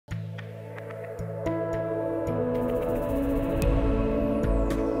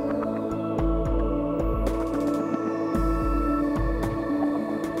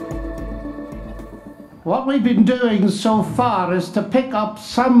What we've been doing so far is to pick up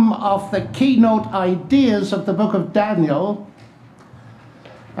some of the keynote ideas of the book of Daniel,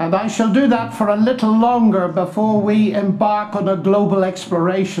 and I shall do that for a little longer before we embark on a global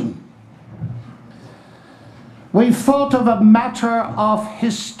exploration. We've thought of a matter of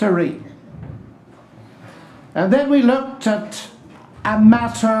history, and then we looked at a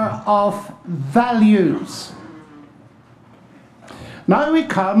matter of values. Now we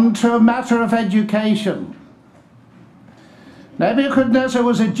come to a matter of education. Nebuchadnezzar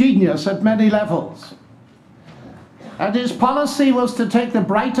was a genius at many levels, and his policy was to take the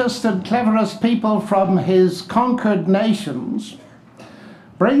brightest and cleverest people from his conquered nations,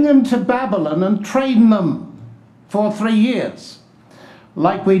 bring them to Babylon and train them for 3 years,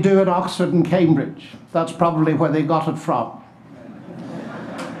 like we do at Oxford and Cambridge. That's probably where they got it from.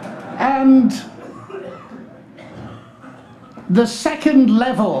 And the second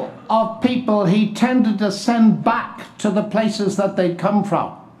level of people he tended to send back to the places that they'd come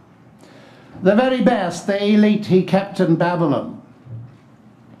from. The very best, the elite, he kept in Babylon.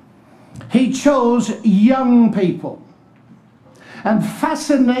 He chose young people. And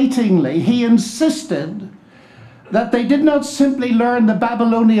fascinatingly, he insisted that they did not simply learn the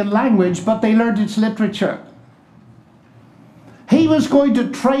Babylonian language, but they learned its literature. He was going to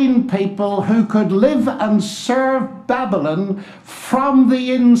train people who could live and serve Babylon from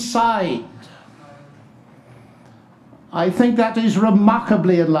the inside. I think that is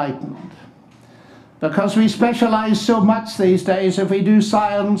remarkably enlightened, because we specialize so much these days. If we do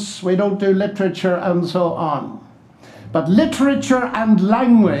science, we don't do literature and so on. But literature and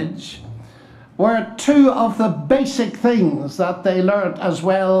language were two of the basic things that they learnt, as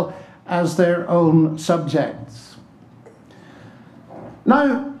well as their own subjects.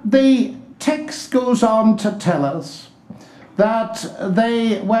 Now, the text goes on to tell us that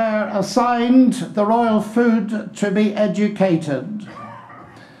they were assigned the royal food to be educated.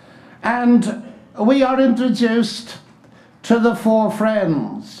 And we are introduced to the four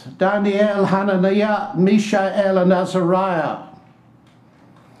friends, Daniel, Hananiah, Mishael, and Azariah.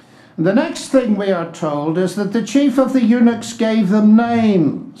 And the next thing we are told is that the chief of the eunuchs gave them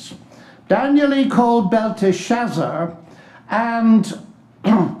names. Daniel he called Belteshazzar, and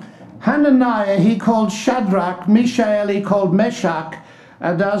Hananiah he called Shadrach, Mishael he called Meshach,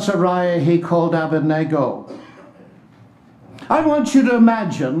 and Azariah he called Abednego. I want you to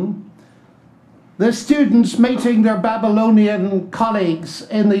imagine the students meeting their Babylonian colleagues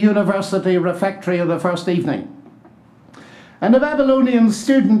in the university refectory on the first evening. And the Babylonian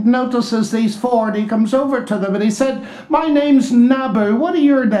student notices these four, and he comes over to them and he said, "My name's Nabu. What are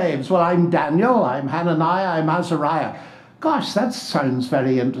your names?" "Well, I'm Daniel, I'm Hananiah, I'm Azariah." "Gosh, that sounds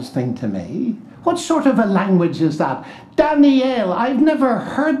very interesting to me. What sort of a language is that?" "Daniel, I've never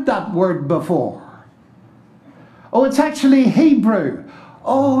heard that word before." "Oh, it's actually Hebrew."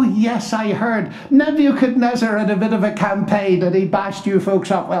 "Oh, yes, I heard. Nebuchadnezzar had a bit of a campaign and he bashed you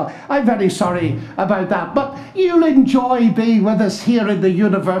folks up. Well, I'm very sorry about that, but you'll enjoy being with us here in the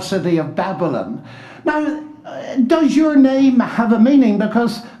University of Babylon. Now, does your name have a meaning?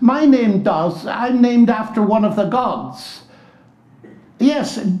 Because my name does. I'm named after one of the gods."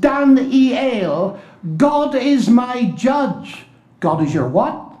 "Yes, Daniel, God is my judge." "God is your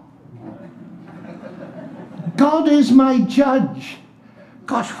what?" "God is my judge."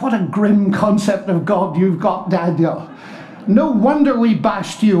 Gosh, what a grim concept of God you've got, Daniel. No wonder we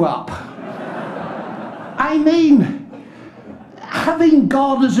bashed you up. I mean, having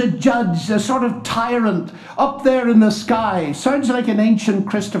God as a judge, a sort of tyrant up there in the sky. Sounds like an ancient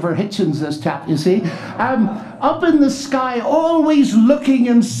Christopher Hitchens, this chap, you see. Up in the sky, always looking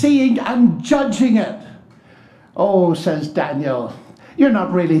and seeing and judging it. "Oh," says Daniel, "you're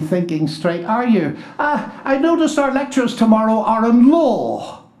not really thinking straight, are you? I noticed our lectures tomorrow are on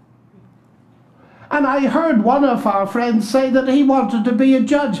law. And I heard one of our friends say that he wanted to be a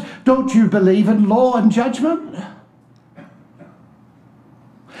judge. Don't you believe in law and judgment?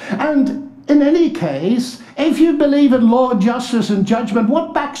 And in any case, if you believe in law, justice, and judgment,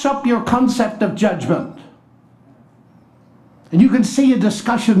 what backs up your concept of judgment?" And you can see a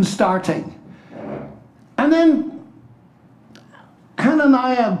discussion starting. And then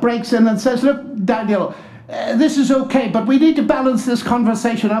Hananiah breaks in and says, "Look, Daniel, this is okay, but we need to balance this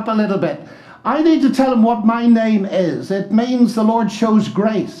conversation up a little bit. I need to tell him what my name is. It means the Lord shows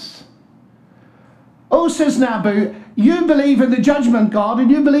grace." "Oh," says Nabu, "you believe in the judgment God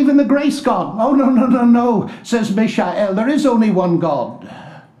and you believe in the grace God." "Oh, no, no, no, no," says Mishael. "There is only one God.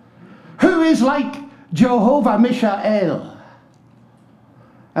 Who is like Jehovah Mishael?"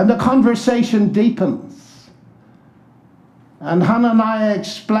 And the conversation deepens. And Hananiah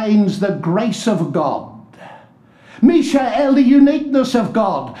explains the grace of God Mishael, the uniqueness of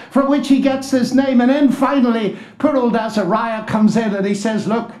God, from which he gets his name. And then finally, poor old Azariah comes in and he says,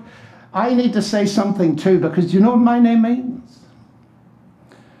 look, I need to say something too, because you know what my name means?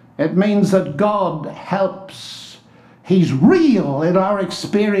 It means that God helps. He's real in our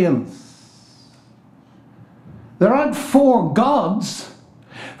experience. There aren't four gods.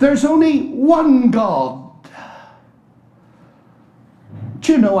 There's only one God.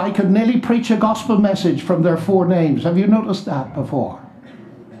 Do you know, I could nearly preach a gospel message from their four names. Have you noticed that before?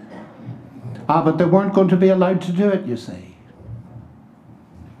 But they weren't going to be allowed to do it, you see.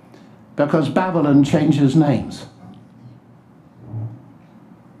 Because Babylon changes names.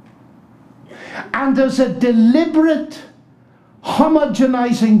 And there's a deliberate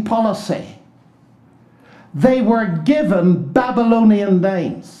homogenizing policy. They were given Babylonian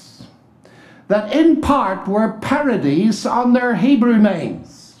names that in part were parodies on their Hebrew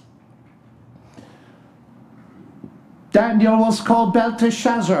names. Daniel was called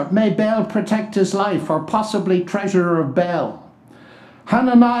Belteshazzar, may Bel protect his life, or possibly treasurer of Bel.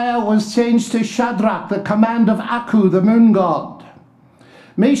 Hananiah was changed to Shadrach, the command of Aku, the moon god.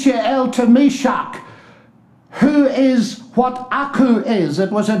 Mishael to Meshach, who is what Aku is.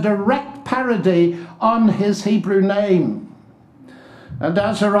 It was a direct parody on his Hebrew name. And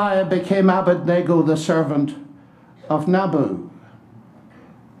Azariah became Abednego, the servant of Nabu.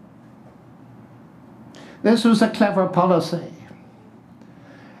 This was a clever policy.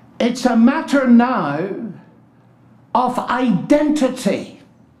 It's a matter now of identity.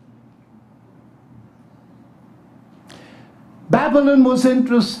 Babylon was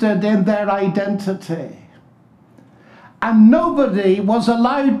interested in their identity. And nobody was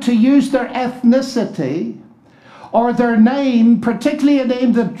allowed to use their ethnicity or their name, particularly a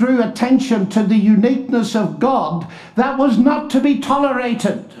name that drew attention to the uniqueness of God. That was not to be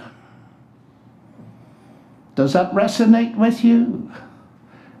tolerated. Does that resonate with you?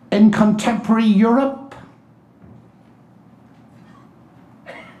 In contemporary Europe,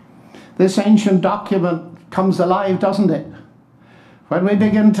 this ancient document comes alive, doesn't it? When we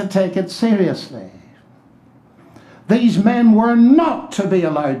begin to take it seriously. These men were not to be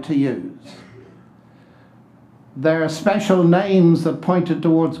allowed to use their special names that pointed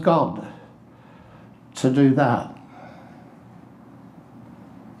towards God to do that.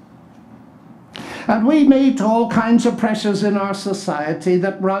 And we meet all kinds of pressures in our society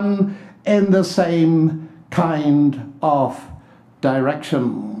that run in the same kind of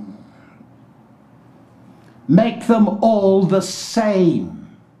direction. Make them all the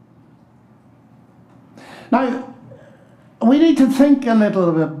same. Now, we need to think a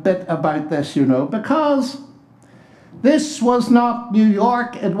little bit about this, you know, because this was not New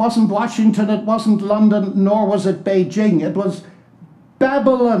York, it wasn't Washington, it wasn't London, nor was it Beijing. It was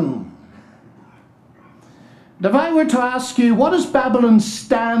Babylon. And if I were to ask you, what does Babylon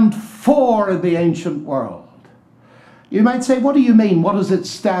stand for in the ancient world? You might say, what do you mean? What does it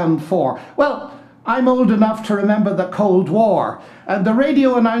stand for? Well, I'm old enough to remember the Cold War. And the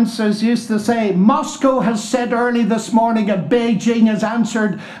radio announcers used to say, Moscow has said early this morning and Beijing has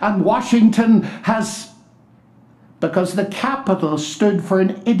answered and Washington has... Because the capital stood for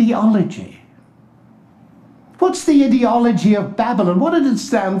an ideology. What's the ideology of Babylon? What did it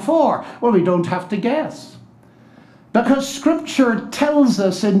stand for? Well, we don't have to guess. Because Scripture tells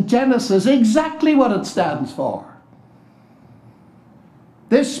us in Genesis exactly what it stands for.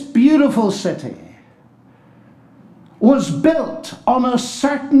 This beautiful city was built on a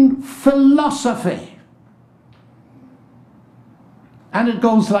certain philosophy. And it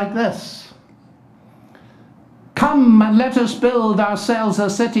goes like this. Come and let us build ourselves a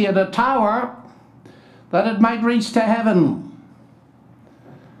city and a tower that it might reach to heaven.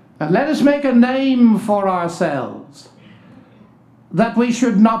 And let us make a name for ourselves that we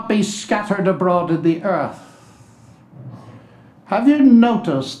should not be scattered abroad in the earth. Have you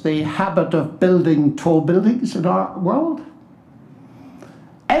noticed the habit of building tall buildings in our world?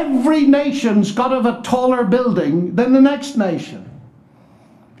 Every nation's got a taller building than the next nation.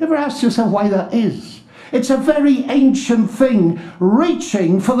 You ever asked yourself why that is? It's a very ancient thing,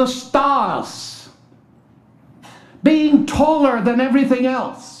 reaching for the stars, being taller than everything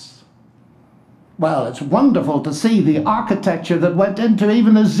else. Well, it's wonderful to see the architecture that went into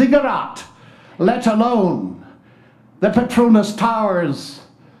even a ziggurat, let alone the Petronas Towers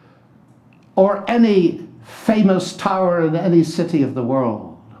or any famous tower in any city of the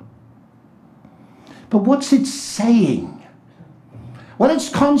world. But what's it saying? Well, let's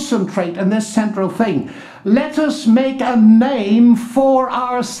concentrate on this central thing. Let us make a name for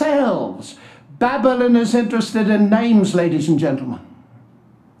ourselves. Babylon is interested in names, ladies and gentlemen.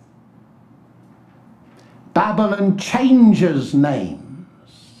 Babylon changes names.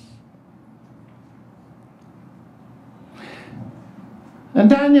 And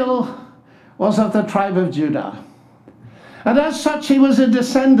Daniel was of the tribe of Judah. And as such, he was a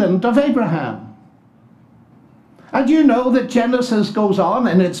descendant of Abraham. And you know that Genesis goes on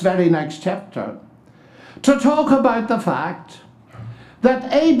in its very next chapter to talk about the fact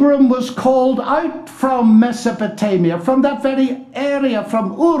that Abram was called out from Mesopotamia, from that very area,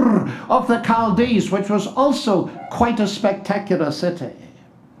 from Ur of the Chaldees, which was also quite a spectacular city.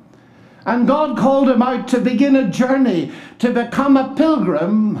 And God called him out to begin a journey, to become a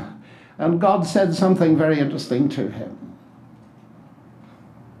pilgrim. And God said something very interesting to him.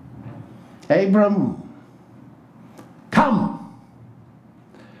 Abram, come,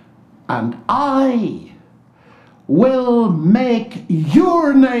 and I will make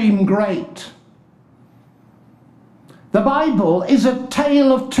your name great. The Bible is a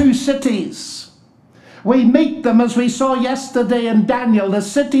tale of two cities. We meet them, as we saw yesterday in Daniel, the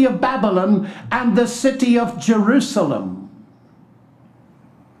city of Babylon and the city of Jerusalem.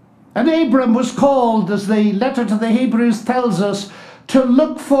 And Abram was called, as the letter to the Hebrews tells us, to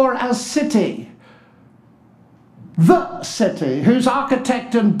look for a city, the city, whose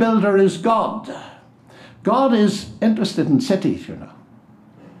architect and builder is God. God is interested in cities, you know.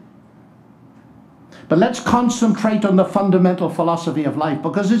 But let's concentrate on the fundamental philosophy of life,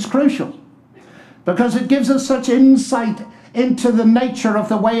 because it's crucial. Because it gives us such insight into the nature of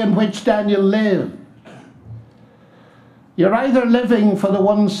the way in which Daniel lived. You're either living for the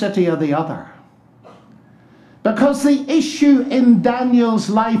one city or the other. Because the issue in Daniel's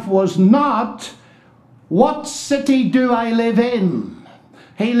life was not, what city do I live in?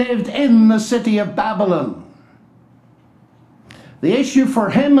 He lived in the city of Babylon. The issue for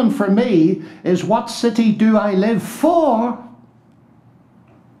him and for me is, what city do I live for?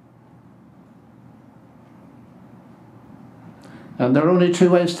 And there are only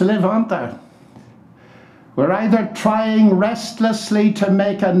two ways to live, aren't there? We're either trying restlessly to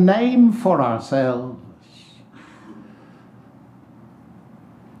make a name for ourselves,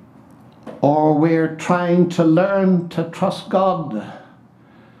 or we're trying to learn to trust God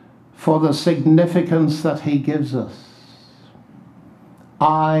for the significance that He gives us.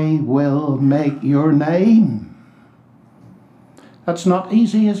 I will make your name. That's not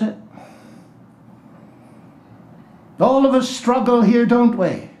easy, is it? All of us struggle here, don't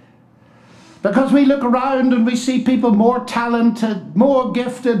we? Because we look around and we see people more talented, more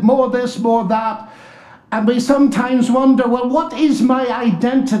gifted, more this, more that. And we sometimes wonder, well, what is my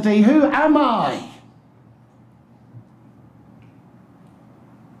identity? Who am I?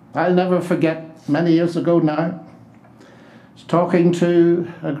 I'll never forget, many years ago now, I was talking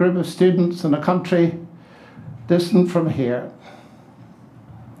to a group of students in a country distant from here.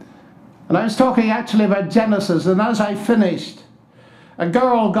 And I was talking actually about Genesis, and as I finished, a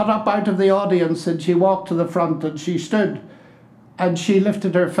girl got up out of the audience and she walked to the front and she stood and she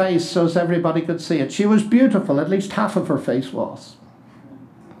lifted her face so as everybody could see it. She was beautiful, at least half of her face was.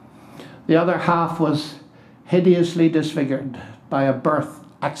 The other half was hideously disfigured by a birth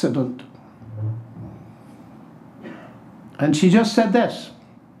accident. And she just said this.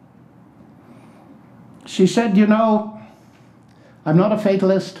 She said, you know, I'm not a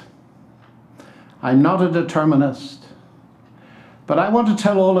fatalist. I'm not a determinist. But I want to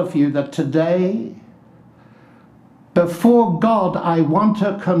tell all of you that today, before God, I want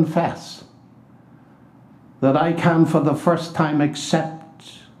to confess that I can for the first time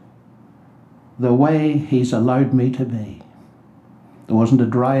accept the way He's allowed me to be. There wasn't a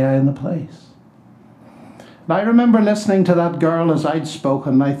dry eye in the place. And I remember listening to that girl as I'd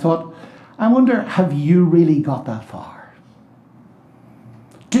spoken, and I thought, I wonder, have you really got that far?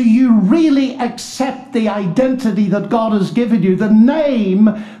 Do you really accept the identity that God has given you, the name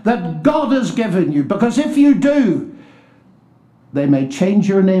that God has given you? Because if you do, they may change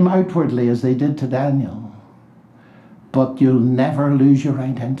your name outwardly as they did to Daniel, but you'll never lose your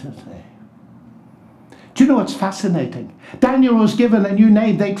identity. Do you know what's fascinating? Daniel was given a new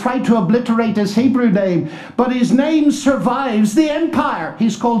name. They tried to obliterate his Hebrew name, but his name survives the empire.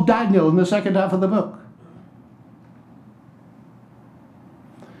 He's called Daniel in the second half of the book.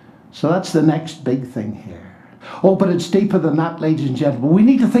 So that's the next big thing here. Oh, but it's deeper than that, ladies and gentlemen. We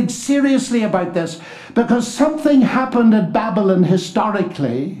need to think seriously about this, because something happened at Babylon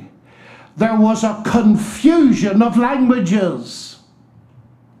historically. There was a confusion of languages.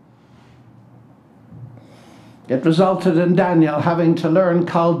 It resulted in Daniel having to learn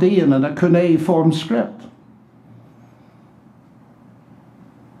Chaldean and a cuneiform script.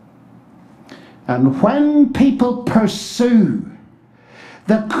 And when people pursue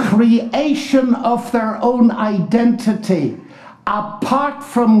the creation of their own identity apart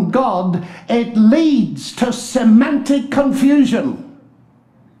from God, it leads to semantic confusion.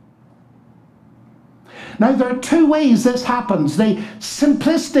 Now, there are two ways this happens. The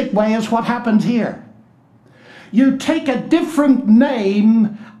simplistic way is what happened here. You take a different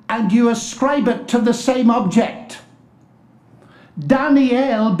name and you ascribe it to the same object.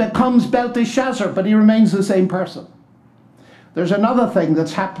 Daniel becomes Belteshazzar, but he remains the same person. There's another thing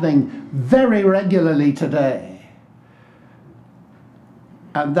that's happening very regularly today,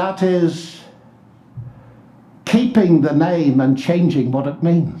 and that is keeping the name and changing what it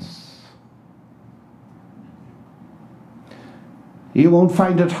means. You won't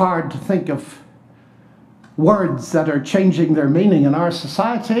find it hard to think of words that are changing their meaning in our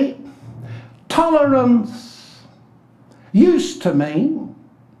society. Tolerance used to mean,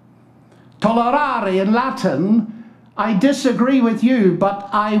 tolerare in Latin, I disagree with you, but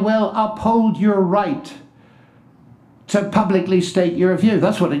I will uphold your right to publicly state your view.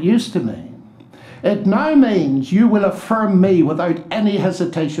 That's what it used to mean. It now means you will affirm me without any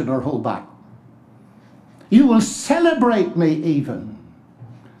hesitation or holdback. You will celebrate me even.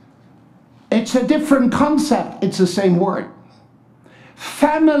 It's a different concept. It's the same word.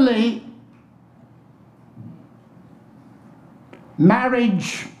 Family,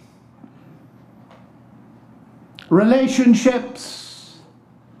 marriage, relationships.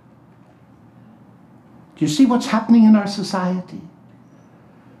 Do you see what's happening in our society?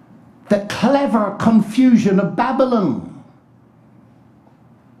 The clever confusion of Babylon.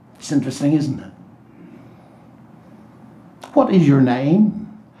 It's interesting, isn't it? What is your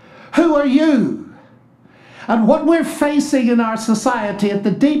name? Who are you? And what we're facing in our society at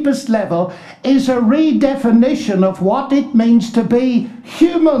the deepest level is a redefinition of what it means to be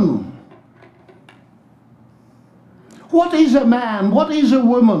human. What is a man? What is a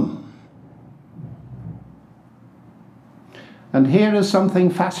woman? And here is something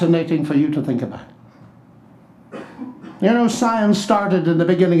fascinating for you to think about. You know, science started in the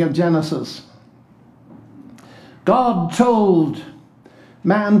beginning of Genesis. God told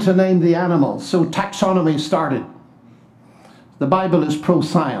man to name the animals, so taxonomy started. The Bible is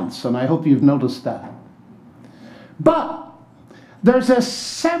pro-science, and I hope you've noticed that. But there's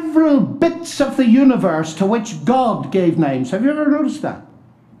several bits of the universe to which God gave names. Have you ever noticed that?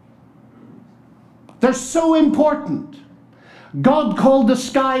 They're so important. God called the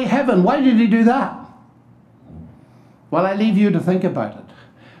sky heaven. Why did he do that? Well, I leave you to think about it.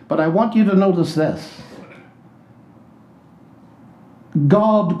 But I want you to notice this.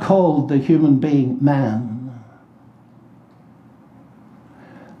 God called the human being man.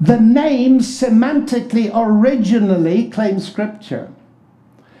 The name semantically originally, claims Scripture,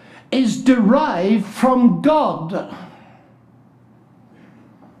 is derived from God.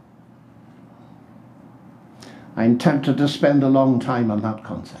 I'm tempted to spend a long time on that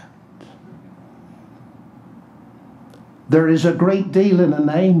concept. There is a great deal in a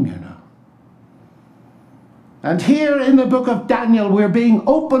name, you know. And here in the book of Daniel, we're being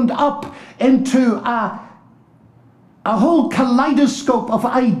opened up into a whole kaleidoscope of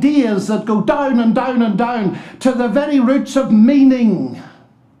ideas that go down and down and down to the very roots of meaning.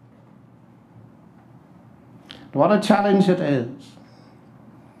 What a challenge it is.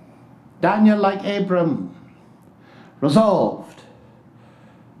 Daniel, like Abram, resolved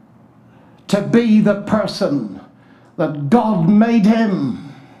to be the person that God made him.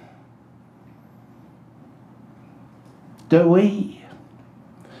 Do we?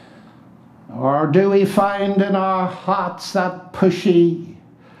 Or do we find in our hearts that pushy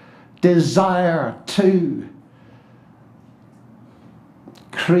desire to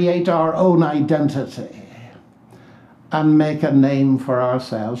create our own identity and make a name for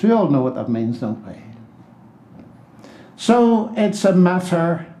ourselves? We all know what that means, don't we? So it's a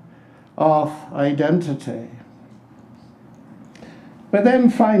matter of identity. But then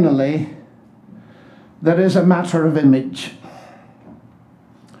finally, there is a matter of image.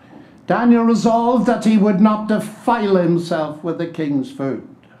 Daniel resolved that he would not defile himself with the king's food.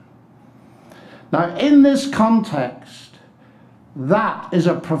 Now, in this context, that is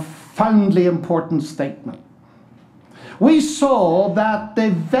a profoundly important statement. We saw that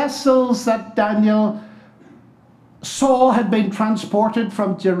the vessels that Daniel saw had been transported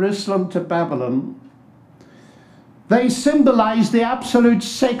from Jerusalem to Babylon. They symbolized the absolute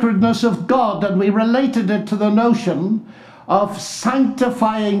sacredness of God, and we related it to the notion of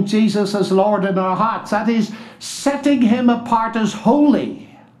sanctifying Jesus as Lord in our hearts. That is, setting him apart as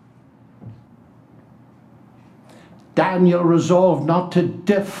holy. Daniel resolved not to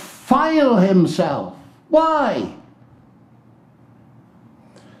defile himself. Why?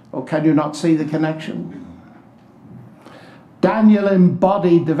 Oh, can you not see the connection? Daniel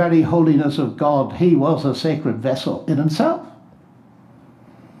embodied the very holiness of God. He was a sacred vessel in himself.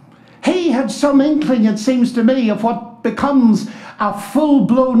 He had some inkling, it seems to me, of what becomes a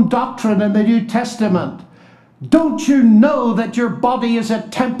full-blown doctrine in the New Testament. Don't you know that your body is a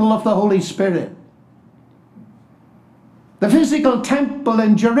temple of the Holy Spirit? The physical temple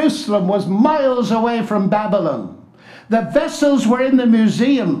in Jerusalem was miles away from Babylon. The vessels were in the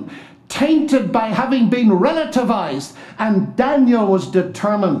museum, tainted by having been relativized, and Daniel was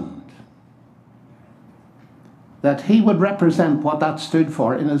determined that he would represent what that stood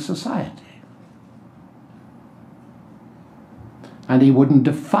for in his society. And he wouldn't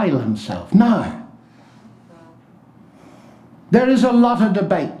defile himself. Now, there is a lot of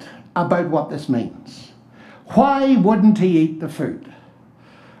debate about what this means. Why wouldn't he eat the food?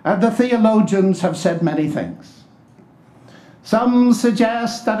 And the theologians have said many things. Some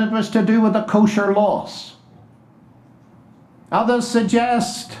suggest that it was to do with the kosher laws. Others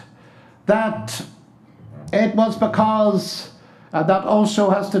suggest that it was because that also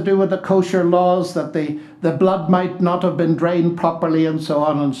has to do with the kosher laws, that the blood might not have been drained properly and so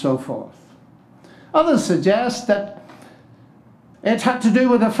on and so forth. Others suggest that it had to do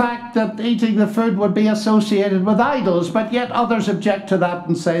with the fact that eating the food would be associated with idols, but yet others object to that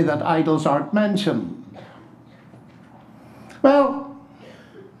and say that idols aren't mentioned. Well,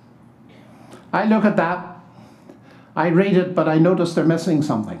 I look at that, I read it, but I notice they're missing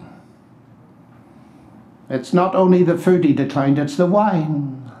something. It's not only the food he declined, it's the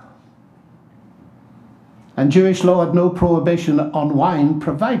wine. And Jewish law had no prohibition on wine,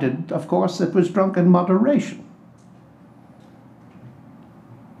 provided, of course, it was drunk in moderation.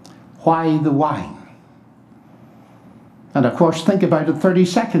 Why the wine? And of course, think about it 30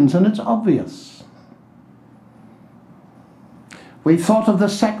 seconds and it's obvious. We thought of the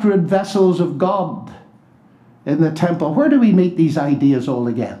sacred vessels of God in the temple. Where do we meet these ideas all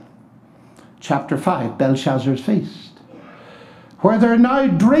again? Chapter 5, Belshazzar's feast, where they're now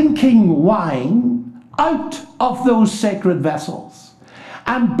drinking wine out of those sacred vessels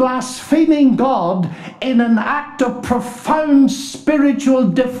and blaspheming God in an act of profound spiritual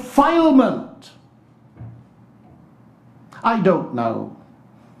defilement. I don't know.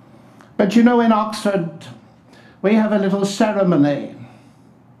 But you know, in Oxford, we have a little ceremony.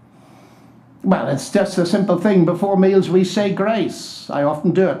 Well, it's just a simple thing. Before meals we say grace. I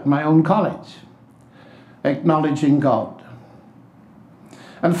often do it in my own college, acknowledging God.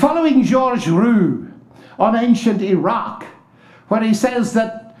 And following Georges Roux on ancient Iraq, where he says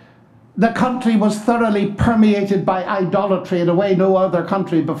that the country was thoroughly permeated by idolatry in a way no other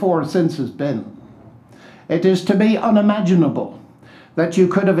country before or since has been. It is to me unimaginable that you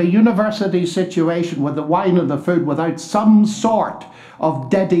could have a university situation with the wine and the food without some sort of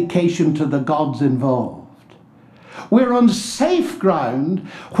dedication to the gods involved. We're on safe ground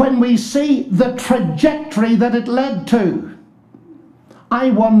when we see the trajectory that it led to.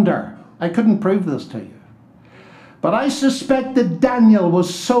 I wonder, I couldn't prove this to you, but I suspect that Daniel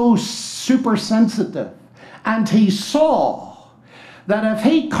was so super sensitive and he saw that if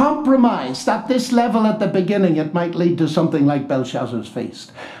he compromised at this level at the beginning, it might lead to something like Belshazzar's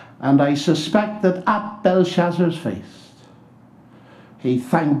feast. And I suspect that at Belshazzar's feast, he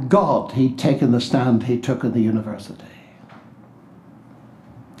thanked God he'd taken the stand he took in the university.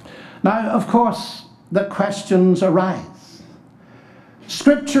 Now, of course, the questions arise.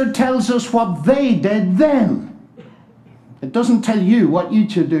 Scripture tells us what they did then. It doesn't tell you what you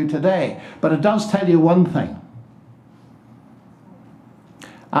should do today, but it does tell you one thing.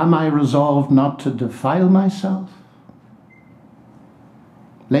 Am I resolved not to defile myself?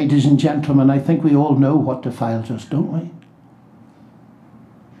 Ladies and gentlemen, I think we all know what defiles us, don't we?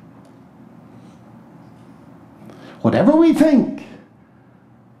 Whatever we think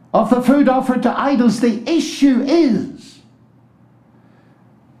of the food offered to idols, the issue is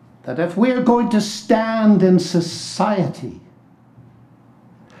that if we're going to stand in society,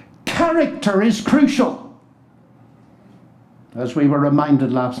 character is crucial, as we were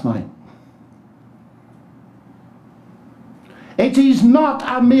reminded last night. It is not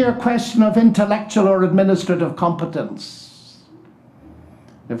a mere question of intellectual or administrative competence.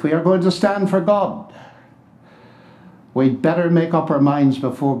 If we are going to stand for God, we'd better make up our minds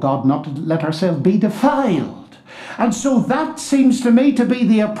before God not to let ourselves be defiled. And so that seems to me to be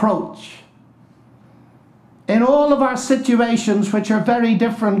the approach. In all of our situations, which are very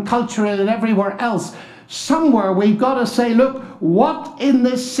different culturally and everywhere else, somewhere we've got to say, look, what in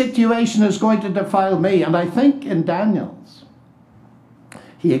this situation is going to defile me? And I think in Daniel's,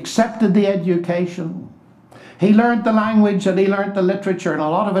 he accepted the education. He learned the language and he learned the literature, and a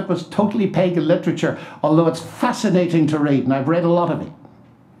lot of it was totally pagan literature, although it's fascinating to read, and I've read a lot of it.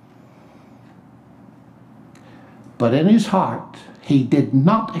 But in his heart, he did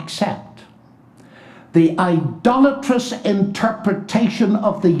not accept the idolatrous interpretation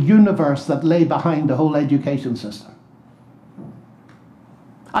of the universe that lay behind the whole education system.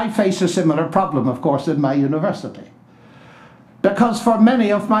 I face a similar problem, of course, in my university. Because for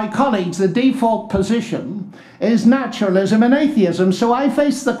many of my colleagues, the default position is naturalism and atheism. So I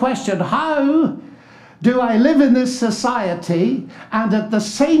face the question, how do I live in this society and at the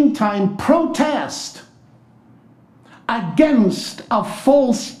same time protest against a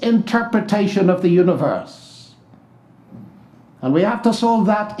false interpretation of the universe? And we have to solve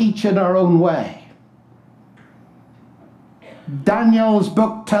that each in our own way. Daniel's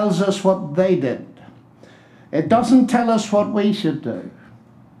book tells us what they did. It doesn't tell us what we should do.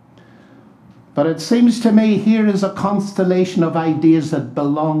 But it seems to me here is a constellation of ideas that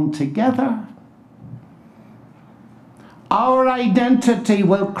belong together. Our identity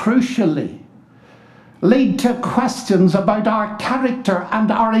will crucially lead to questions about our character and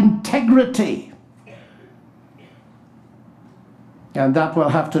our integrity. And that will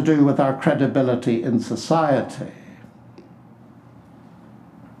have to do with our credibility in society.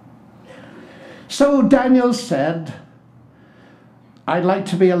 So Daniel said, I'd like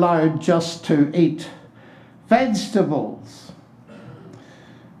to be allowed just to eat vegetables.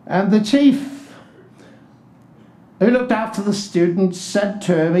 And the chief, who looked after the students, said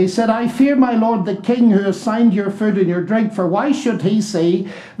to him, he said, I fear my lord the king, who assigned your food and your drink, for why should he see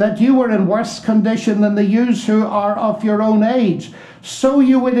that you were in worse condition than the youths who are of your own age? So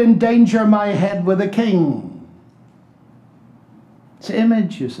you would endanger my head with the king. It's an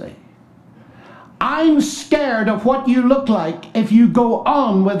image, you see. I'm scared of what you look like if you go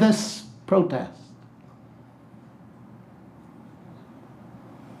on with this protest.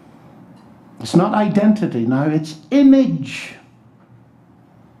 It's not identity now, it's image.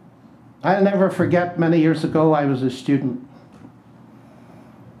 I'll never forget, many years ago I was a student.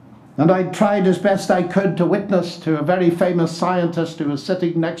 And I tried as best I could to witness to a very famous scientist who was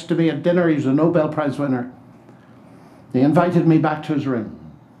sitting next to me at dinner. He was a Nobel Prize winner. He invited me back to his room.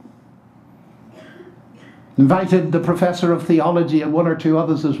 Invited the professor of theology and one or two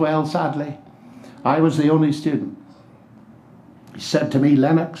others as well, sadly. I was the only student. He said to me,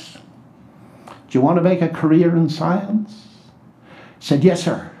 Lennox, do you want to make a career in science? I said, yes,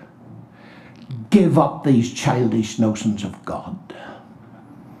 sir. Give up these childish notions of God.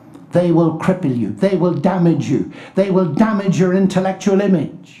 They will cripple you. They will damage you. They will damage your intellectual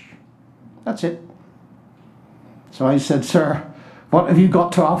image. That's it. So I said, sir, what have you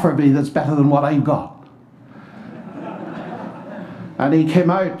got to offer me that's better than what I've got? And he came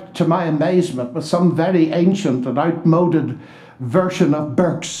out, to my amazement, with some very ancient and outmoded version of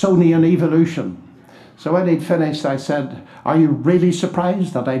Bergsonian evolution. So when he'd finished, I said, are you really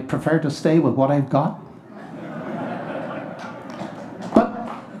surprised that I prefer to stay with what I've got?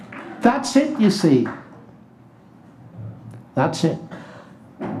 But that's it, you see. That's it.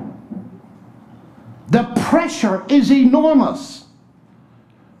 The pressure is enormous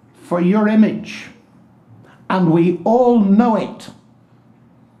for your image. And we all know it.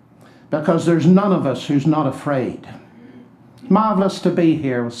 Because there's none of us who's not afraid. It's marvelous to be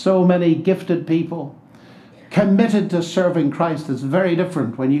here with so many gifted people committed to serving Christ. It's very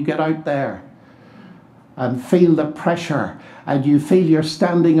different when you get out there and feel the pressure, and you feel you're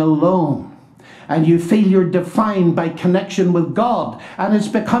standing alone, and you feel you're defined by connection with God, and it's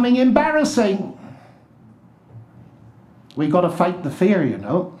becoming embarrassing. We've got to fight the fear, you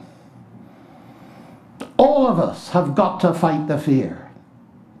know. All of us have got to fight the fear.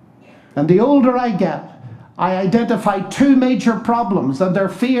 And the older I get, I identify two major problems, and they're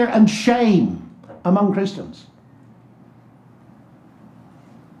fear and shame among Christians.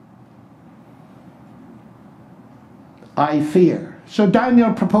 I fear. So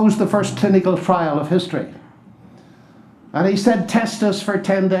Daniel proposed the first clinical trial of history. And he said, test us for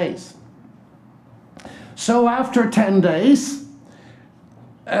 10 days. So after 10 days,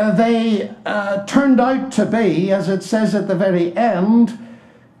 they turned out to be, as it says at the very end,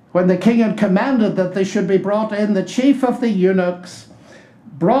 when the king had commanded that they should be brought in, the chief of the eunuchs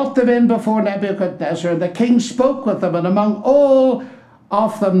brought them in before Nebuchadnezzar. The king spoke with them, and among all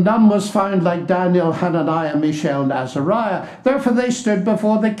of them none was found like Daniel, Hananiah, Mishael, and Azariah. Therefore they stood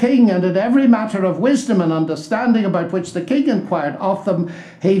before the king, and in every matter of wisdom and understanding about which the king inquired of them,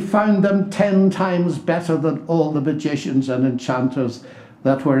 he found them 10 times better than all the magicians and enchanters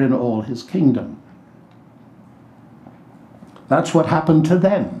that were in all his kingdom. That's what happened to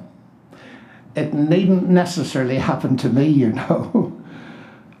them. it needn't necessarily happen to me, you know.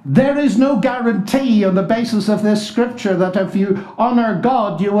 There is no guarantee on the basis of this scripture that if you honor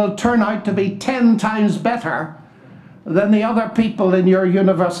God, you will turn out to be 10 times better than the other people in your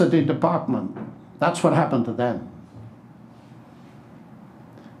university department. That's what happened to them.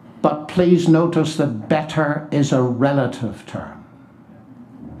 But please notice that better is a relative term.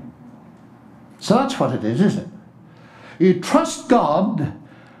 So that's what it is, isn't it? You trust God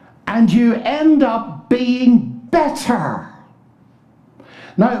and you end up being better.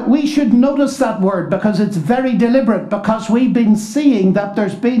 Now, we should notice that word because it's very deliberate, because we've been seeing that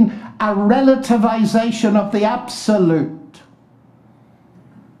there's been a relativization of the absolute.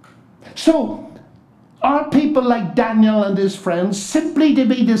 So, are people like Daniel and his friends simply to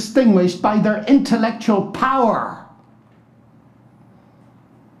be distinguished by their intellectual power?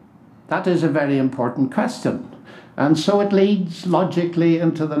 That is a very important question. And so it leads logically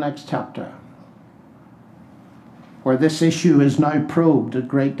into the next chapter, where this issue is now probed at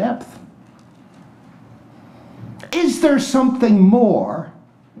great depth. Is there something more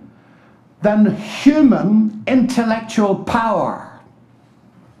than human intellectual power?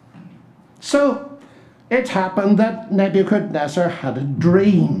 So it happened that Nebuchadnezzar had a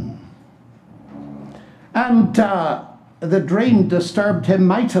dream. And the dream disturbed him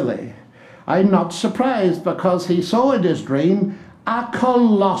mightily. I'm not surprised, because he saw in his dream a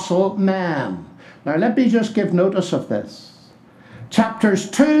colossal man. Now let me just give notice of this. Chapters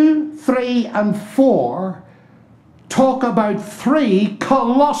 2, 3 and 4 talk about 3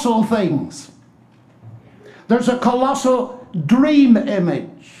 colossal things. There's a colossal dream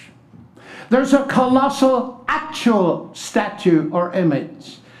image. There's a colossal actual statue or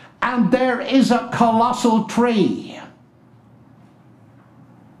image. And there is a colossal tree.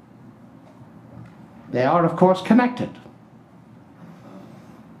 They are, of course, connected.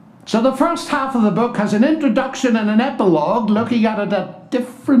 So the first half of the book has an introduction and an epilogue, looking at it a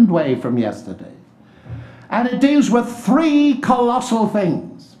different way from yesterday. And it deals with 3 colossal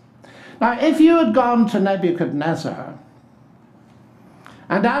things. Now, if you had gone to Nebuchadnezzar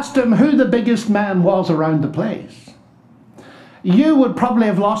and asked him who the biggest man was around the place, you would probably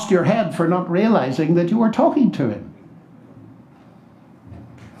have lost your head for not realizing that you were talking to him.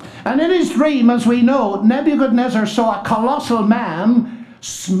 And in his dream, as we know, Nebuchadnezzar saw a colossal man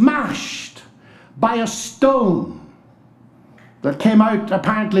smashed by a stone that came out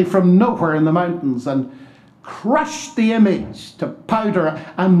apparently from nowhere in the mountains and crushed the image to powder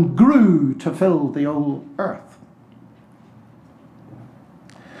and grew to fill the whole earth.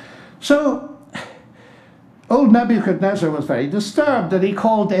 So old Nebuchadnezzar was very disturbed, and he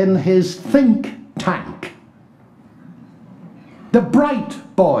called in his think tank, the bright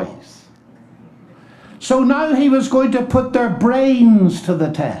boys. So now he was going to put their brains to the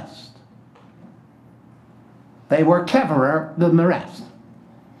test. They were cleverer than the rest.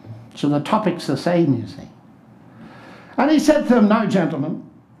 So the topic's the same, you see. And he said to them, now, gentlemen,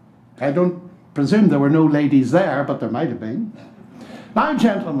 I don't presume there were no ladies there, but there might have been. Now,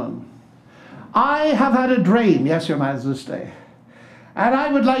 gentlemen, I have had a dream, yes, Your Majesty. And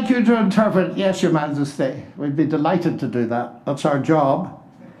I would like you to interpret, yes, Your Majesty. We'd be delighted to do that. That's our job.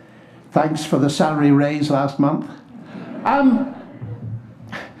 Thanks for the salary raise last month. And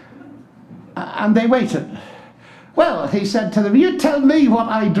they waited. Well, he said to them, you tell me what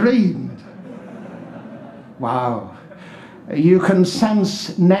I dreamed. Wow. You can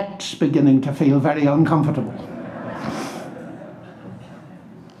sense necks beginning to feel very uncomfortable.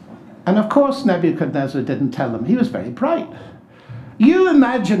 And of course Nebuchadnezzar didn't tell them. He was very bright. You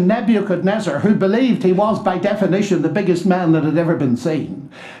imagine Nebuchadnezzar, who believed he was by definition the biggest man that had ever been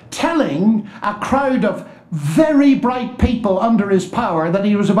seen, telling a crowd of very bright people under his power that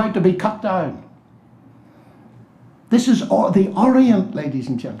he was about to be cut down. This is the Orient, ladies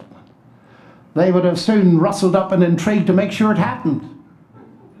and gentlemen. They would have soon rustled up and intrigued to make sure it happened.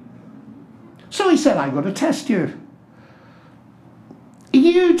 So he said, I'm going to test you.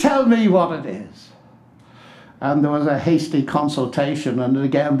 You tell me what it is. And there was a hasty consultation, and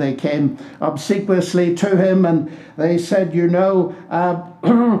again they came obsequiously to him, and they said, you know,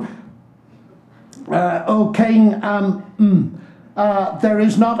 O king, there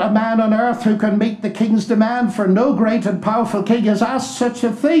is not a man on earth who can meet the king's demand, for no great and powerful king has asked such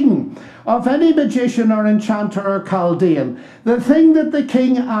a thing of any magician or enchanter or Chaldean. The thing that the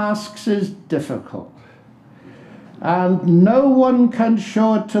king asks is difficult, and no one can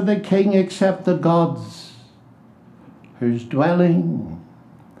show it to the king except the gods, whose dwelling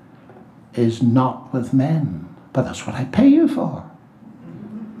is not with men. But that's what I pay you for,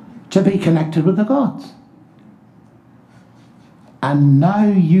 to be connected with the gods. And now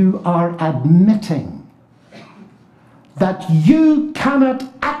you are admitting that you cannot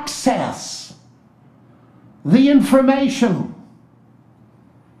access the information.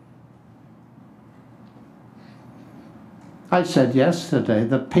 I said yesterday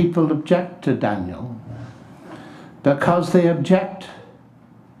that people object to Daniel because they object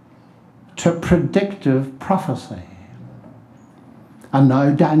to predictive prophecy. And now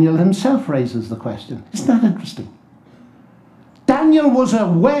Daniel himself raises the question. Isn't that interesting? Daniel was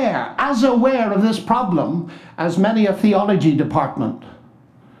as aware of this problem as many a theology department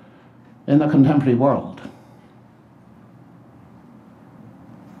in the contemporary world.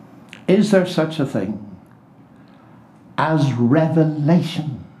 Is there such a thing as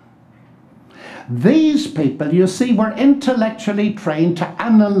revelation? These people, you see, were intellectually trained to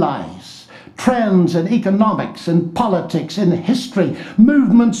analyze trends in economics, in politics, in history,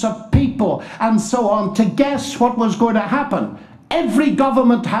 movements of people, and so on, to guess what was going to happen. Every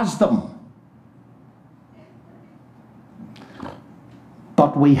government has them.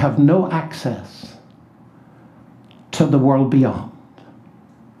 But we have no access to the world beyond.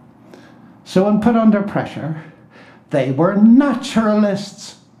 So when put under pressure, they were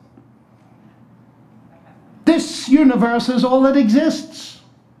naturalists. This universe is all that exists.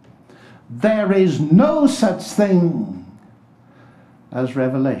 There is no such thing as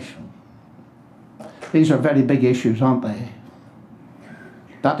revelation. These are very big issues, aren't they?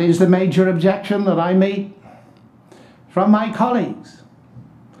 That is the major objection that I meet from my colleagues.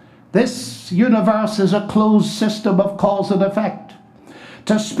 This universe is a closed system of cause and effect.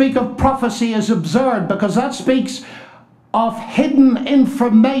 To speak of prophecy is absurd because that speaks of hidden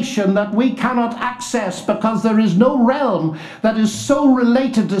information that we cannot access because there is no realm that is so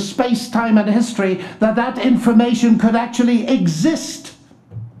related to space, time, and history that that information could actually exist.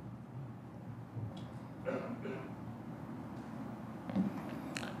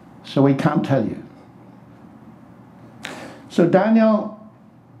 So we can't tell you. So Daniel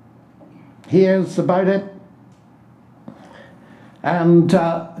hears about it, and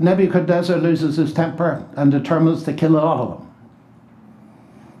Nebuchadnezzar loses his temper and determines to kill a lot of them.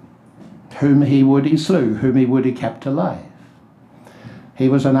 Whom he would he slew, whom he would he kept alive. He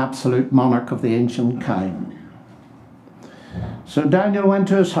was an absolute monarch of the ancient kind. So Daniel went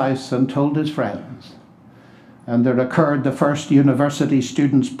to his house and told his friends, and there occurred the first university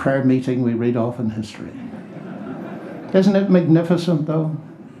students' prayer meeting we read of in history. Isn't it magnificent, though?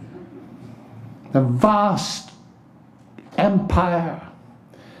 The vast empire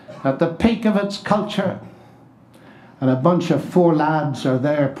at the peak of its culture, and a bunch of four lads are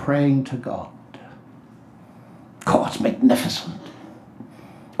there praying to God. Oh, it's magnificent.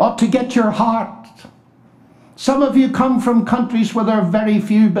 Ought to get your heart. Some of you come from countries where there are very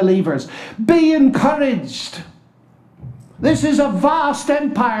few believers. Be encouraged. This is a vast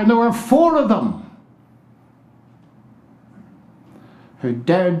empire, and there were four of them who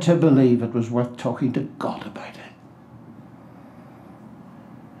dared to believe it was worth talking to God about it.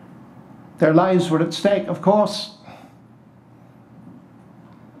 Their lives were at stake, of course.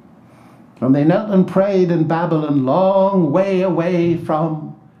 And they knelt and prayed in Babylon, long way away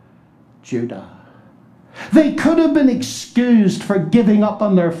from Judah. They could have been excused for giving up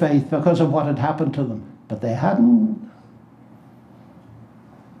on their faith because of what had happened to them, but they hadn't.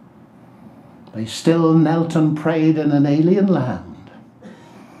 They still knelt and prayed in an alien land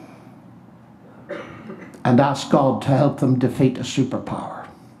and asked God to help them defeat a superpower.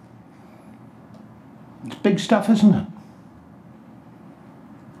 It's big stuff, isn't it?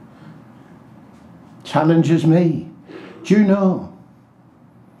 Challenges me. Do you know?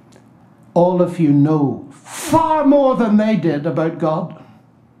 All of you know far more than they did about God.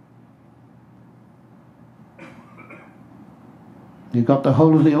 You got the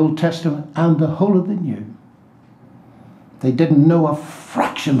whole of the Old Testament and the whole of the New. They didn't know a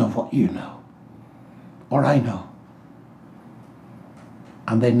fraction of what you know, or I know.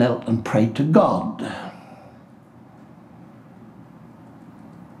 And they knelt and prayed to God.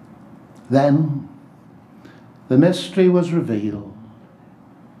 Then the mystery was revealed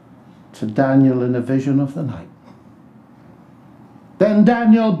to Daniel in a vision of the night. Then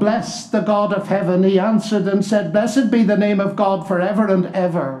Daniel blessed the God of heaven. He answered and said, "Blessed be the name of God forever and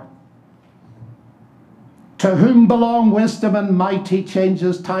ever, to whom belong wisdom and might. He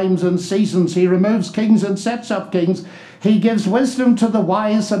changes times and seasons. He removes kings and sets up kings. He gives wisdom to the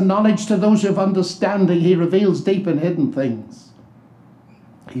wise and knowledge to those who have understanding. He reveals deep and hidden things.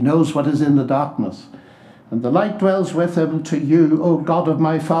 He knows what is in the darkness, and the light dwells with him. To you, O God of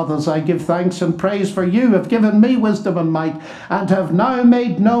my fathers, I give thanks and praise, for you have given me wisdom and might, and have now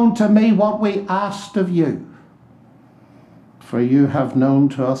made known to me what we asked of you. for you have known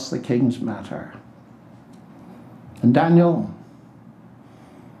to us the king's matter. And Daniel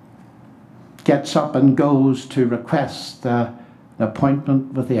gets up and goes to request an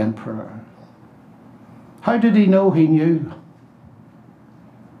appointment with the emperor. How did he know he knew?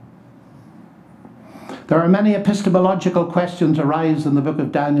 There are many epistemological questions arise in the book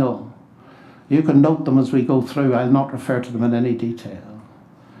of Daniel. You can note them as we go through. I'll not refer to them in any detail.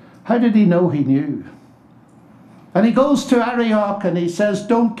 How did he know he knew? And he goes to Arioch and he says,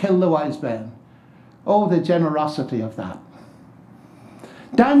 don't kill the wise men. Oh, the generosity of that.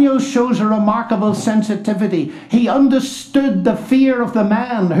 Daniel shows a remarkable sensitivity. He understood the fear of the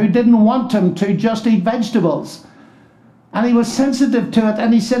man who didn't want him to just eat vegetables. And he was sensitive to it,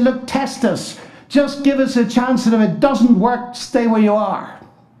 and he said, look, test us. Just give us a chance, and if it doesn't work, stay where you are.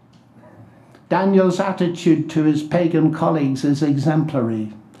 Daniel's attitude to his pagan colleagues is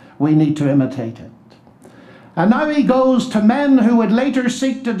exemplary. We need to imitate it. And now he goes to men who would later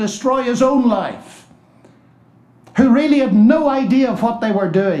seek to destroy his own life, who really had no idea of what they were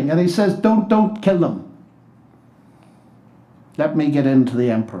doing. And he says, don't kill them. Let me get into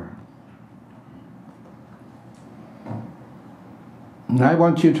the emperor. And I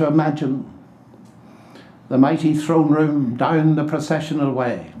want you to imagine the mighty throne room down the processional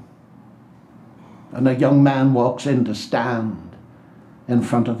way. And a young man walks in to stand in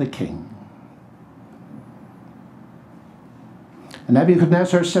front of the king. And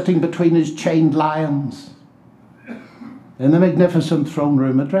Nebuchadnezzar, sitting between his chained lions in the magnificent throne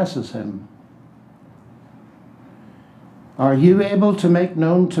room, addresses him. Are you able to make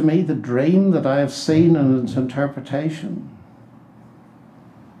known to me the dream that I have seen and its interpretation?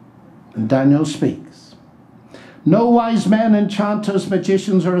 And Daniel speaks. No wise men, enchanters,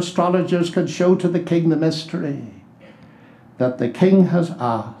 magicians, or astrologers could show to the king the mystery that the king has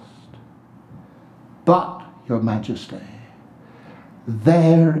asked. But, your majesty,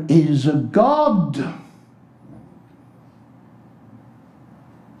 there is a God.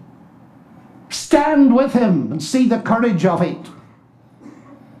 Stand with him and see the courage of it.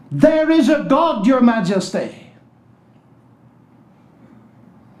 There is a God, your majesty,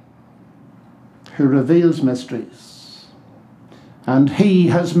 who reveals mysteries. And he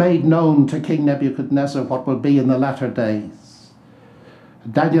has made known to King Nebuchadnezzar what will be in the latter days.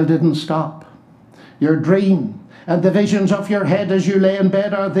 Daniel didn't stop. Your dream and the visions of your head as you lay in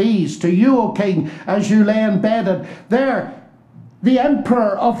bed are these. To you, O king, as you lay in bed, and there the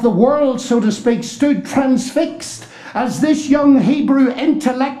emperor of the world, so to speak, stood transfixed as this young Hebrew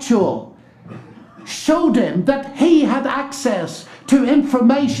intellectual showed him that he had access to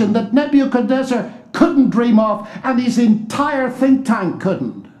information that Nebuchadnezzar couldn't dream of, and his entire think tank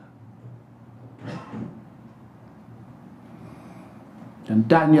couldn't. And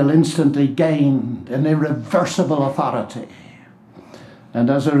Daniel instantly gained an irreversible authority. And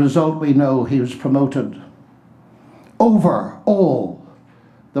as a result, we know he was promoted over all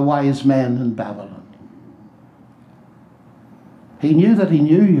the wise men in Babylon. He knew that he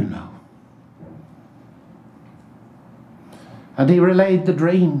knew, you know. And he relayed the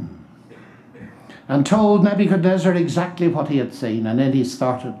dream and told Nebuchadnezzar exactly what he had seen, and then he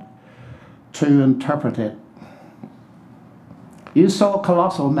started to interpret it. You saw a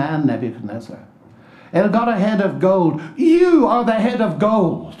colossal man, Nebuchadnezzar. It got a head of gold. You are the head of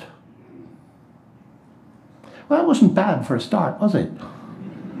gold. Well, it wasn't bad for a start, was it?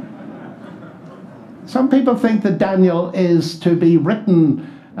 Some people think that Daniel is to be written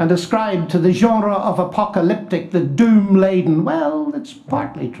and ascribed to the genre of apocalyptic, the doom-laden. Well, it's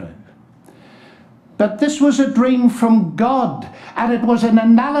partly true. But this was a dream from God, and it was an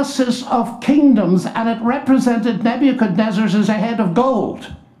analysis of kingdoms, and it represented Nebuchadnezzar's as a head of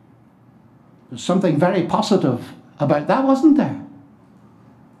gold. There's something very positive about that, wasn't there?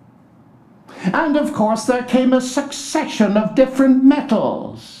 And of course there came a succession of different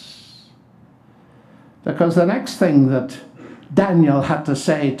metals. Because the next thing that Daniel had to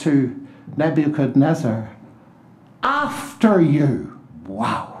say to Nebuchadnezzar, after you.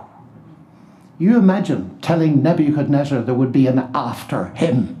 Wow. You imagine telling Nebuchadnezzar there would be an after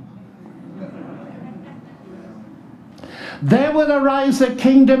him. There will arise a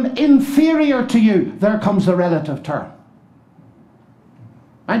kingdom inferior to you. There comes the relative term.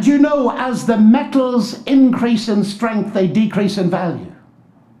 And you know, as the metals increase in strength, they decrease in value.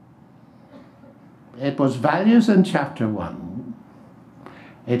 It was values in chapter 1.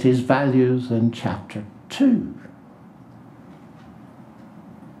 It is values in chapter 2.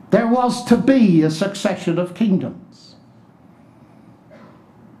 There was to be a succession of kingdoms.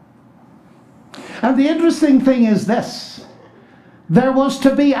 And the interesting thing is this. There was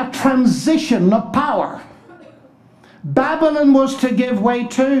to be a transition of power. Babylon was to give way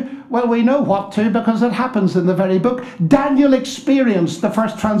to, well, we know what to because it happens in the very book. Daniel experienced the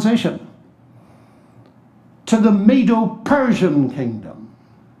first transition to the Medo-Persian kingdom,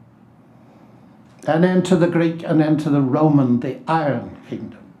 and then to the Greek, and then to the Roman, the Iron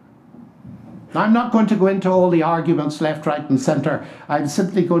Kingdom. Now, I'm not going to go into all the arguments left, right and centre. I'm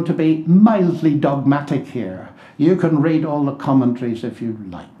simply going to be mildly dogmatic here. You can read all the commentaries if you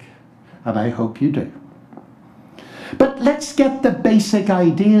like, and I hope you do. But let's get the basic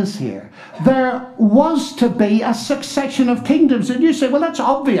ideas here. There was to be a succession of kingdoms, and you say, well, that's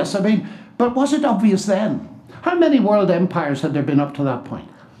obvious. I mean, but was it obvious then? How many world empires had there been up to that point?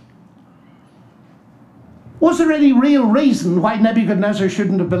 Was there any real reason why Nebuchadnezzar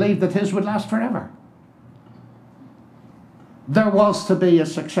shouldn't have believed that his would last forever? There was to be a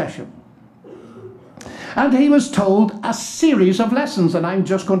succession. And he was told a series of lessons, and I'm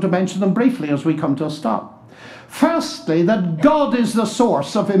just going to mention them briefly as we come to a stop. Firstly, that God is the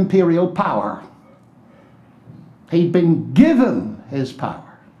source of imperial power. He'd been given his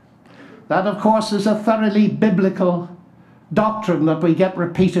power. That, of course, is a thoroughly biblical doctrine that we get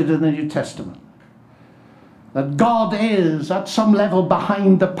repeated in the New Testament. That God is, at some level,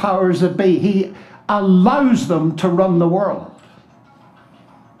 behind the powers that be. He allows them to run the world.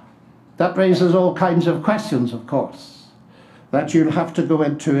 That raises all kinds of questions, of course, that you'll have to go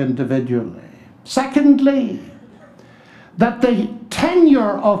into individually. Secondly, that the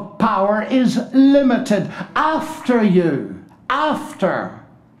tenure of power is limited after you, after.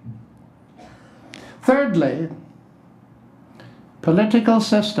 Thirdly, political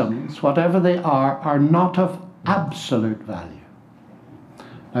systems, whatever they are not of absolute value.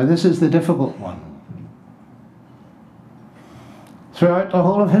 Now, this is the difficult one. Throughout the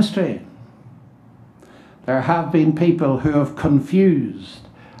whole of history, there have been people who have confused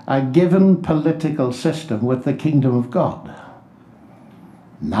a given political system with the kingdom of God.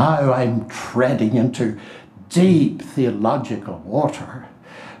 Now I'm treading into deep theological water.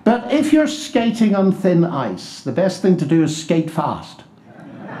 But if you're skating on thin ice, the best thing to do is skate fast.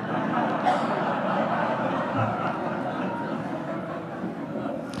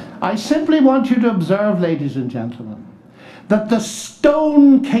 I simply want you to observe, ladies and gentlemen, that the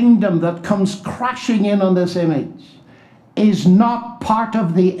stone kingdom that comes crashing in on this image is not part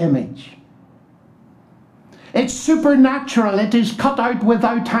of the image. It's supernatural. It is cut out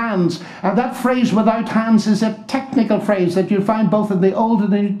without hands. And that phrase, without hands, is a technical phrase that you find both in the Old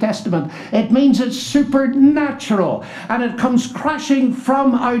and the New Testament. It means it's supernatural. And it comes crashing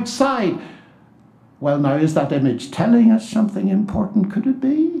from outside. Well, now, is that image telling us something important? Could it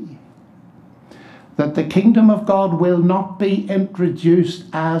be that the kingdom of God will not be introduced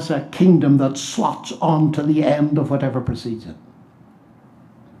as a kingdom that slots on to the end of whatever precedes it?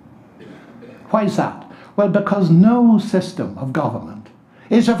 Why is that? Well, because no system of government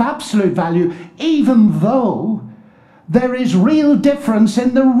is of absolute value, even though there is real difference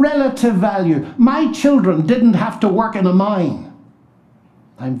in the relative value. My children didn't have to work in a mine.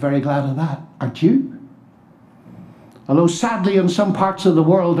 I'm very glad of that. Aren't you? Although sadly in some parts of the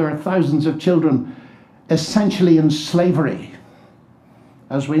world there are thousands of children essentially in slavery,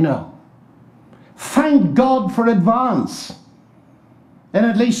 as we know. Thank God for advance in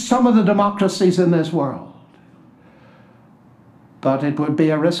at least some of the democracies in this world. But it would be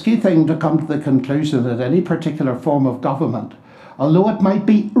a risky thing to come to the conclusion that any particular form of government, although it might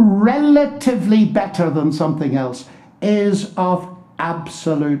be relatively better than something else, is of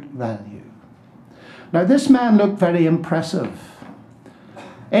absolute value. Now, this man looked very impressive.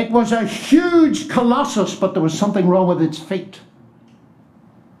 It was a huge colossus, but there was something wrong with its feet.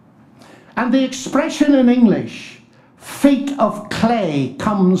 And the expression in English, feet of clay,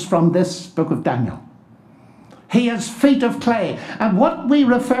 comes from this book of Daniel. He has feet of clay. And what we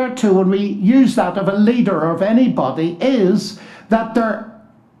refer to when we use that of a leader or of anybody is that they're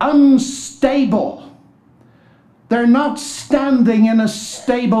unstable. They're not standing in a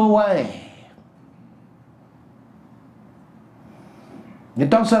stable way. It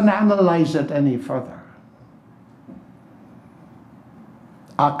doesn't analyze it any further.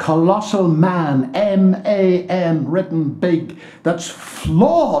 A colossal man, M-A-N, written big, that's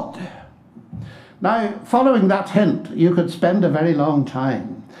flawed. Now, following that hint, you could spend a very long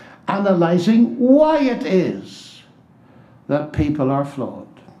time analyzing why it is that people are flawed.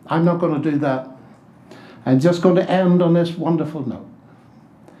 I'm not going to do that. I'm just going to end on this wonderful note.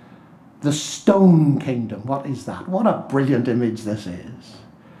 The stone kingdom, what is that? What a brilliant image this is.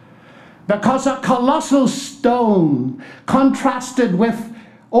 Because a colossal stone contrasted with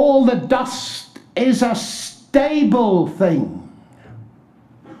all the dust is a stable thing.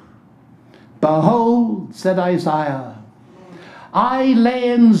 Behold, said Isaiah, I lay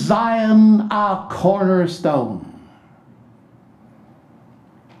in Zion a cornerstone.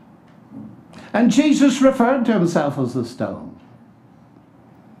 And Jesus referred to himself as the stone.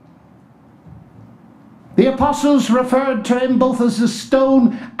 The apostles referred to him both as the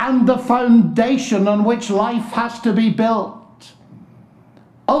stone and the foundation on which life has to be built.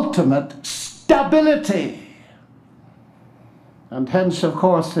 Ultimate stability. And hence, of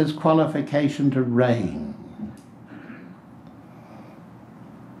course, his qualification to reign.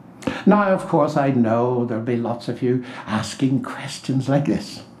 Now, of course, I know there'll be lots of you asking questions like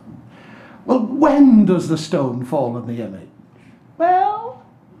this. Well, when does the stone fall in the image? Well,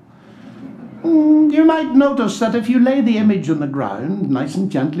 you might notice that if you lay the image on the ground, nice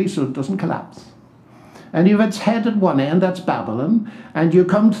and gently so it doesn't collapse, and you have its head at one end, that's Babylon, and you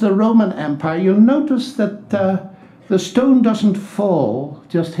come to the Roman Empire, you'll notice that the stone doesn't fall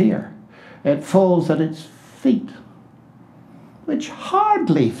just here. It falls at its feet, which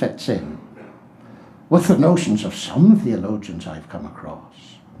hardly fits in with the notions of some theologians I've come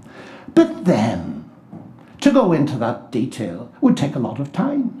across. But then, to go into that detail would take a lot of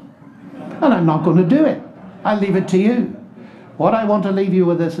time. And I'm not going to do it. I'll leave it to you. What I want to leave you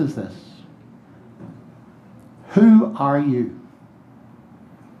with this is this. Who are you?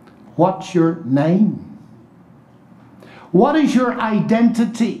 What's your name? What is your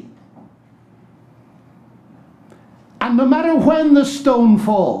identity? And no matter when the stone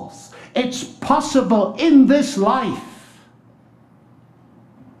falls, it's possible in this life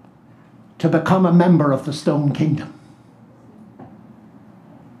to become a member of the stone kingdom.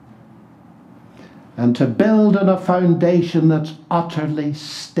 And to build on a foundation that's utterly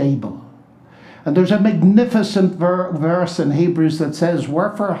stable. And there's a magnificent verse in Hebrews that says,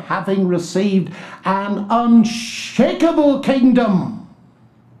 wherefore having received an unshakable kingdom.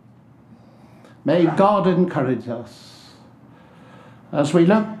 May God encourage us as we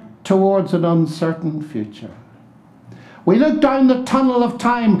look towards an uncertain future. We look down the tunnel of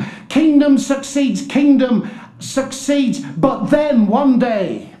time. Kingdom succeeds, but then one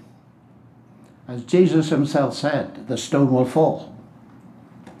day, as Jesus himself said, the stone will fall.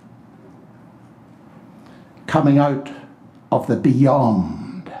 Coming out of the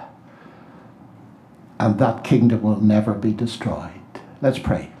beyond. And that kingdom will never be destroyed. Let's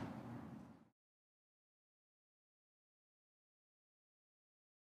pray.